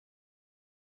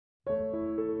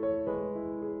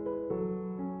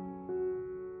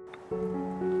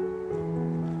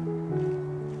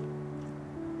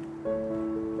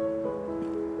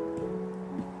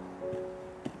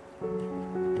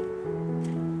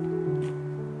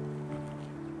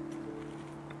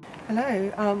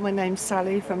Hello, my name's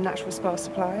Sally from Natural Spa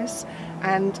Supplies,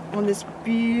 and on this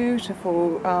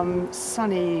beautiful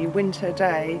sunny winter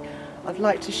day I'd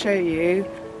like to show you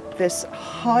this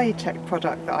high-tech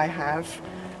product that I have,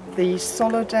 the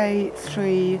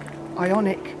Soladey-3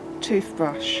 Ionic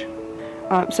Toothbrush.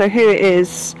 So here it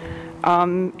is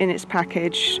in its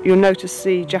package. You'll notice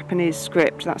the Japanese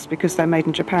script. That's because they're made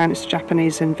in Japan. It's a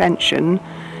Japanese invention.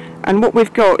 And what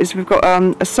we've got is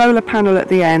a solar panel at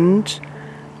the end,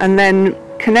 and then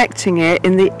connecting it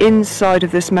in the inside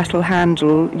of this metal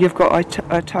handle you've got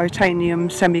a titanium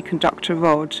semiconductor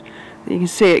rod. You can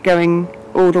see it going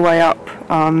all the way up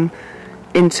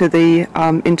into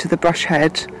the brush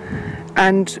head,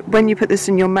 and when you put this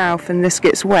in your mouth and this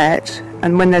gets wet,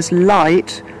 and when there's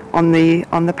light on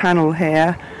the panel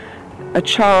here, a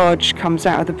charge comes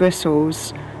out of the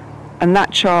bristles, and that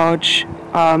charge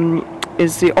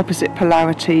is the opposite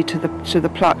polarity to the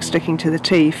pluck sticking to the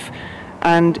teeth,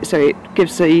 and so it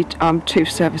gives the tooth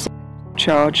surface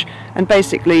charge, and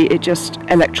basically it just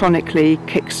electronically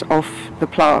kicks off the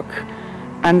plaque,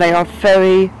 and they are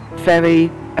very, very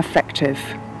effective.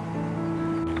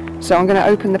 So I'm going to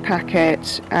open the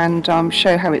packet and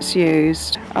show how it's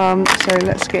used. So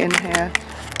let's get in here.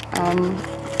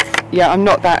 Yeah, I'm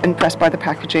not that impressed by the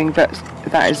packaging, but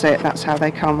that is it. That's how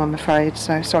they come, I'm afraid.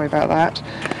 So sorry about that.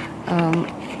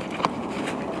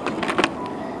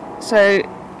 So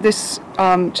this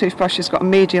toothbrush has got a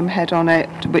medium head on it,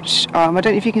 which I don't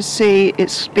know if you can see,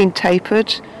 it's been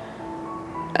tapered,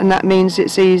 and that means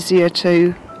it's easier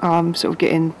to sort of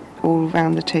get in all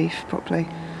around the teeth properly.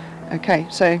 Okay,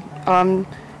 so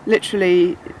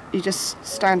literally you just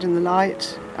stand in the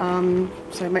light,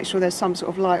 so make sure there's some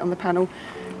sort of light on the panel.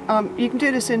 You can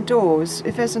do this indoors.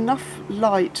 If there's enough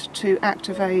light to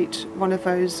activate one of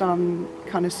those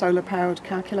kind of solar powered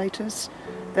calculators,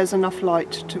 there's enough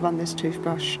light to run this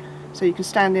toothbrush. So you can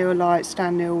stand near a light,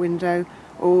 stand near a window,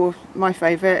 or my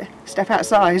favourite, step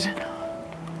outside.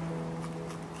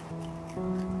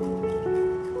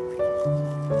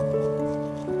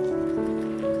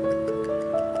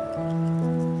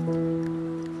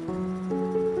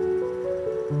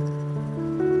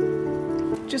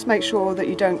 Just make sure that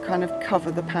you don't kind of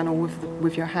cover the panel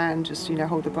with your hand, just, you know,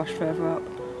 hold the brush further up.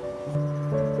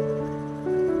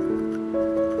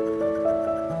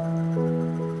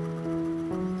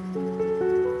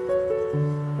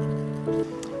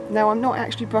 Now, I'm not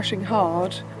actually brushing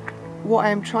hard. What I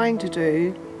am trying to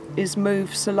do is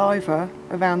move saliva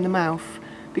around the mouth,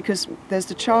 because there's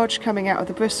the charge coming out of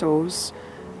the bristles,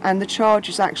 and the charge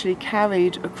is actually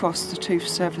carried across the tooth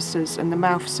surfaces and the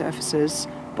mouth surfaces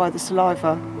by the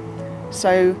saliva.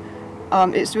 So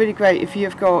it's really great if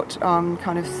you've got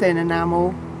kind of thin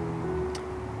enamel.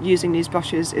 Using these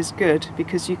brushes is good,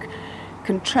 because you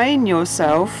can train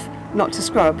yourself not to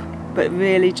scrub, but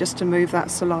really just to move that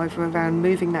saliva around,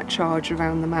 moving that charge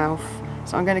around the mouth.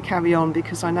 So I'm going to carry on,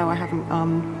 because I know I haven't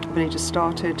really just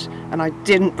started, and I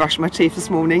didn't brush my teeth this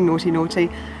morning, naughty naughty,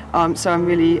 so I'm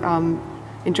really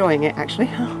enjoying it actually.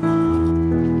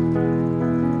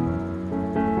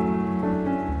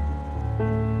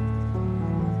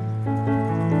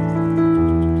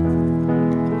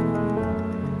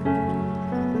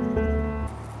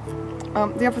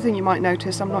 The other thing you might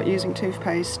notice, I'm not using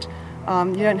toothpaste.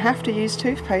 You don't have to use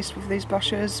toothpaste with these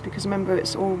brushes, because remember,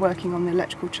 it's all working on the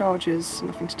electrical charges,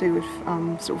 nothing to do with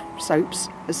sort of soaps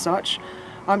as such.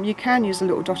 You can use a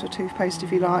little dot of toothpaste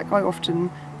if you like. I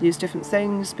often use different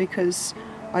things because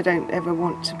I don't ever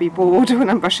want to be bored when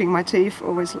I'm brushing my teeth. I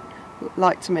always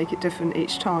like to make it different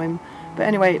each time. But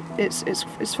anyway,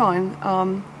 it's fine.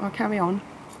 I'll carry on.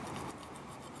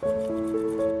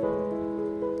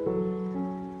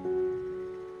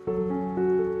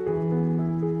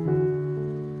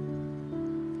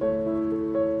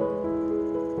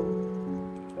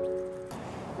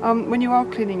 When you are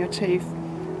cleaning your teeth,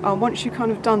 once you've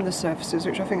kind of done the surfaces,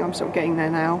 which I think I'm sort of getting there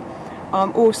now,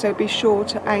 also be sure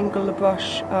to angle the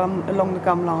brush along the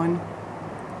gum line,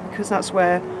 because that's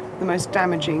where the most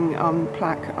damaging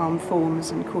plaque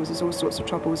forms and causes all sorts of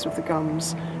troubles with the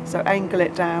gums. So angle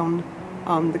it down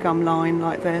the gum line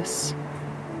like this,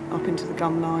 up into the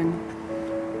gum line.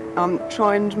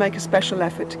 Try and make a special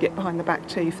effort to get behind the back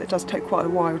teeth. It does take quite a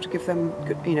while to give them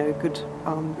good, you know, good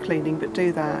cleaning, but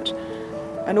do that.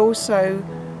 And also,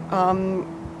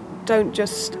 don't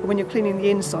just, when you're cleaning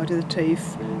the inside of the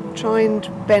teeth, try and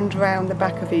bend around the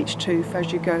back of each tooth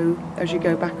as you go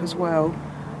back as well,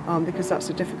 because that's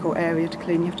a difficult area to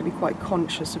clean. You have to be quite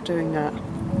conscious of doing that.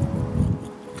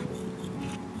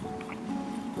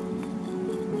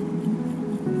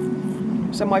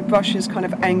 So my brush is kind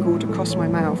of angled across my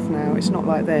mouth now. It's not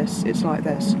like this, it's like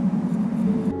this.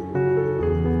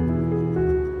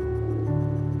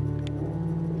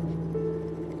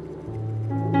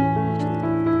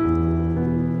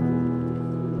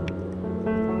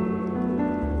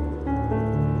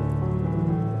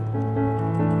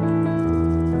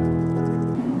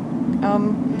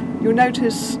 you'll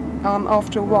notice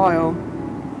after a while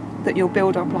that you'll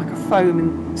build up like a foam,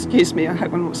 and excuse me, I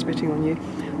hope I'm not spitting on you,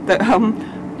 that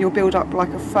you'll build up like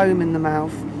a foam in the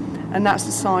mouth, and that's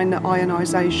a sign that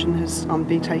ionisation has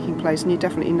been taking place, and you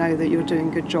definitely know that you're doing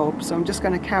a good job. So I'm just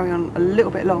going to carry on a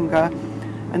little bit longer,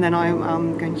 and then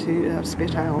I'm going to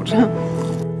spit out.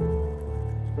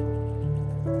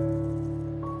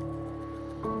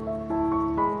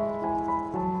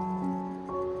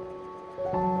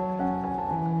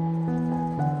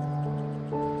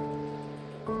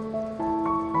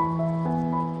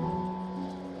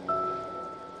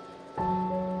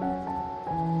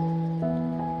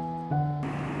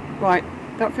 Right,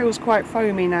 that feels quite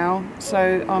foamy now,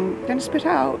 so I'm going to spit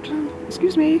out.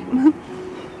 Excuse me.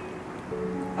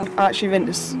 I'll actually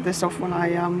rinse this off when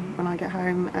I get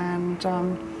home, and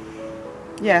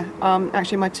yeah,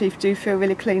 actually my teeth do feel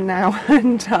really clean now,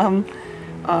 and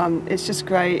it's just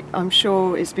great. I'm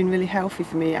sure it's been really healthy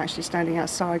for me actually standing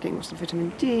outside, getting lots of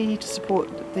vitamin D to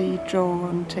support the jaw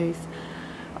and teeth.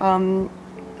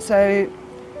 So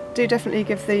do definitely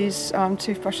give these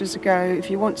toothbrushes a go if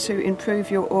you want to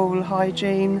improve your oral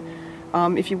hygiene,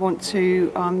 if you want to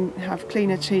have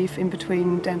cleaner teeth in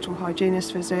between dental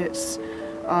hygienist visits,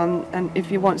 and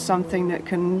if you want something that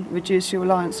can reduce your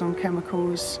reliance on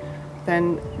chemicals,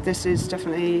 then this is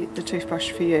definitely the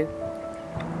toothbrush for you.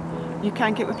 You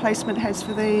can get replacement heads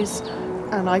for these,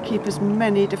 and I keep as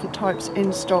many different types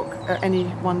in stock at any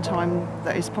one time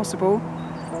that is possible.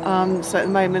 So at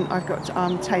the moment I've got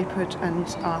tapered and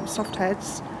soft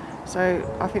heads, so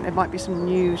I think there might be some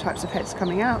new types of heads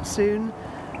coming out soon,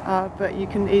 but you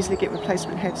can easily get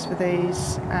replacement heads for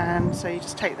these, and so you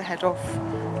just take the head off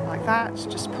like that,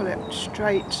 just pull it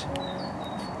straight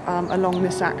along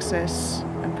this axis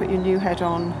and put your new head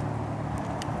on.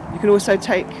 You can also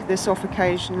take this off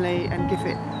occasionally and give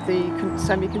it the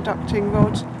semi-conducting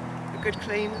rod a good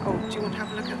clean. Oh, do you want to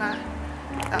have a look at that?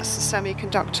 That's the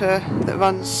semiconductor that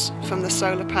runs from the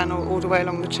solar panel all the way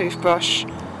along the toothbrush,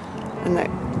 and that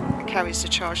carries the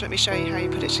charge. Let me show you how you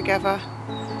put it together.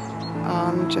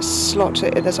 Just slot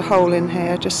it, there's a hole in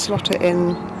here, just slot it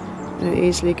in and it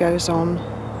easily goes on.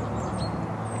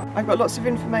 I've got lots of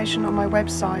information on my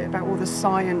website about all the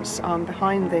science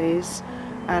behind these,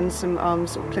 and some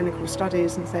sort of clinical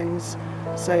studies and things,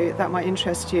 so that might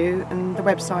interest you. And the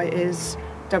website is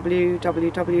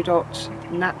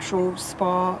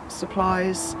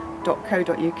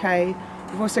www.naturalspasupplies.co.uk.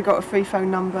 We've also got a free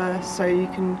phone number, so you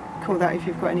can call that if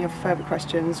you've got any other further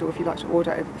questions, or if you'd like to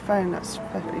order over the phone, that's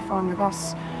perfectly fine with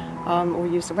us, or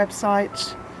use the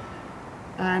website.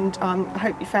 And I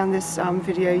hope you found this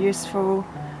video useful,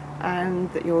 and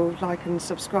that you'll like and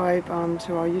subscribe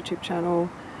to our YouTube channel.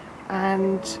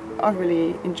 And I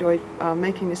really enjoyed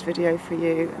making this video for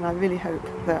you, and I really hope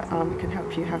that it can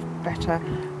help you have better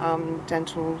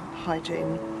dental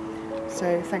hygiene.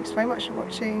 So thanks very much for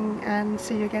watching, and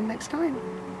see you again next time.